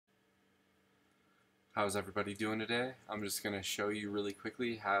How's everybody doing today? I'm just going to show you really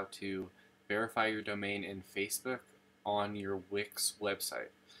quickly how to verify your domain in Facebook on your Wix website.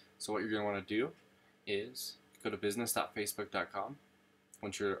 So what you're going to want to do is go to business.facebook.com.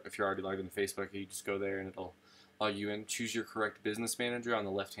 If you're already logged into Facebook, you just go there and it'll log you in. Choose your correct business manager on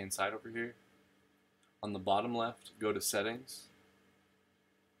the left-hand side over here. On the bottom left, go to Settings.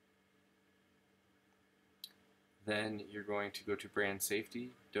 Then you're going to go to Brand Safety,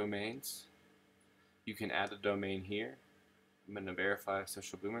 Domains. You can add a domain here. I'm going to verify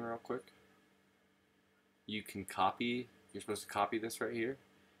Social Boomin real quick. You can copy, you're supposed to copy this right here,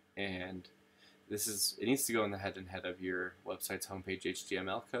 and it needs to go in the head and head of your website's homepage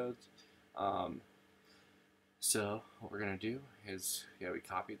HTML codes. So what we're going to do is, we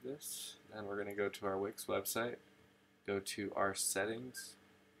copied this, then we're going to go to our Wix website, go to our settings,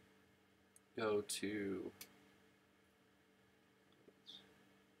 go to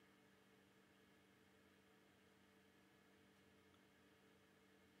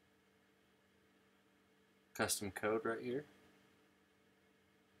custom code right here.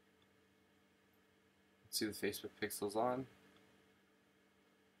 See the Facebook pixels on.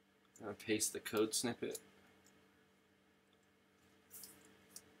 I'm going to paste the code snippet.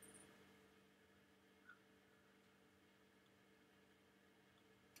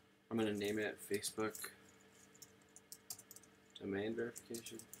 I'm going to name it Facebook Domain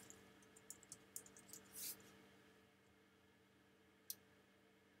Verification.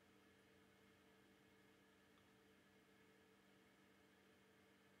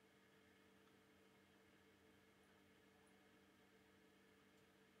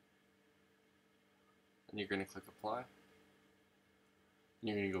 And you're going to click Apply. And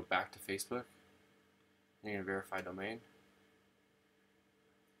you're going to go back to Facebook. And you're going to verify domain.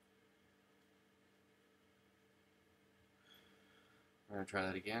 We're going to try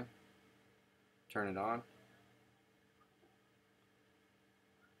that again. Turn it on.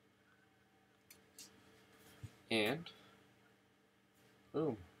 And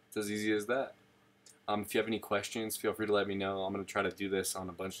boom, it's as easy as that. If you have any questions, feel free to let me know. I'm going to try to do this on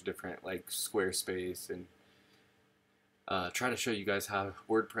a bunch of different, like Squarespace, and try to show you guys how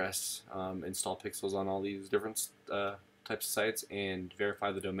WordPress install pixels on all these different types of sites and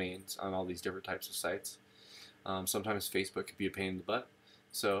verify the domains on all these different types of sites. Sometimes Facebook can be a pain in the butt.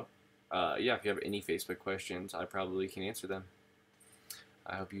 So yeah, if you have any Facebook questions, I probably can answer them.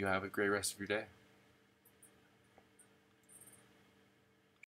 I hope you have a great rest of your day.